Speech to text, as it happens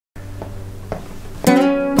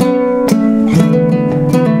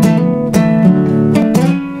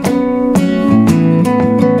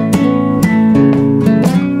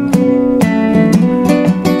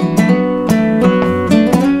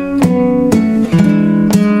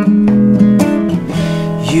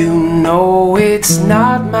it's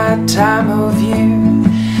not my time of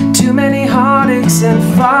year. Too many heartaches and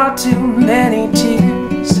far too many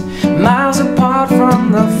tears. Miles apart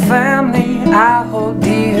from the family I hold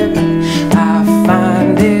dear. I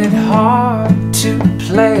find it hard to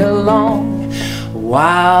play along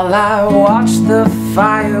while I watch the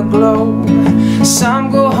fire glow. Some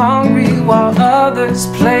go hungry while others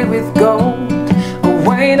play with gold.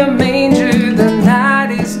 Away in a manger, the night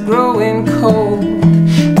is growing cold.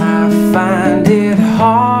 I find it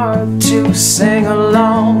hard to sing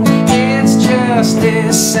along. It's just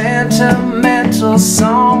this sentimental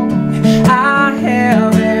song. I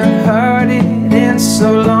haven't heard it in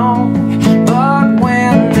so long, but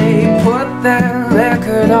when they put that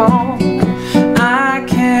record on, I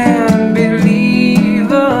can't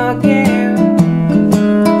believe again.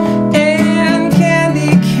 And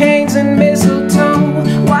candy canes and mistletoe,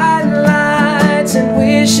 white lights and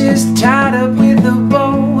wishes tied up with a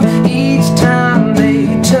bow. Each time they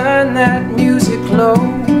turn that music low,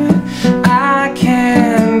 I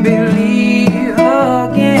can't believe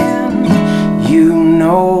again. You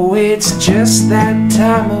know it's just that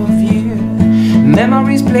time of year.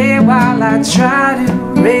 Memories play while I try to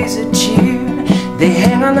raise a cheer. They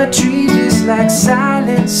hang on the tree just like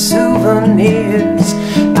silent souvenirs.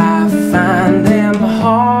 I find them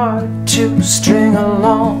hard to string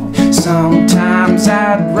along. Sometimes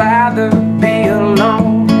I'd rather be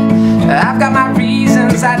alone. I've got my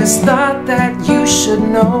reasons, I just thought that you should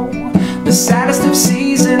know. The saddest of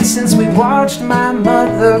seasons since we watched my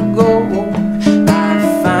mother go.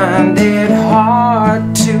 I find it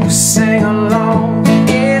hard to sing along.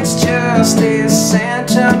 It's just this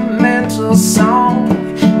sentimental song.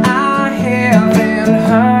 I haven't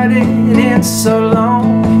heard it in so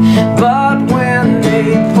long, but when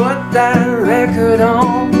they put that record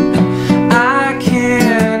on, I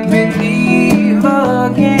can't believe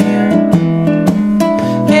again.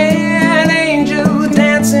 An angel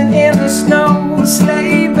dancing in the snow,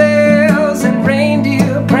 sleigh bells and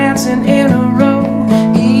reindeer prancing in a row.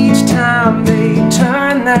 Each time they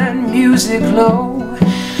turn that music low,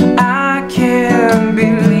 I can't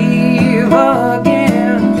believe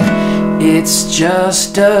again. It's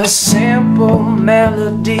just a simple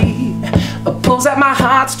melody, pulls at my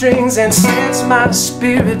heartstrings and sets my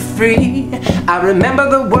spirit free. I remember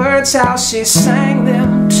the words, how she sang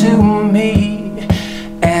them to me,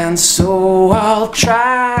 and so I'll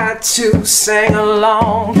try to sing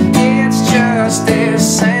along. It's just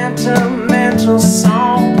this sentimental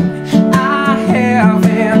song.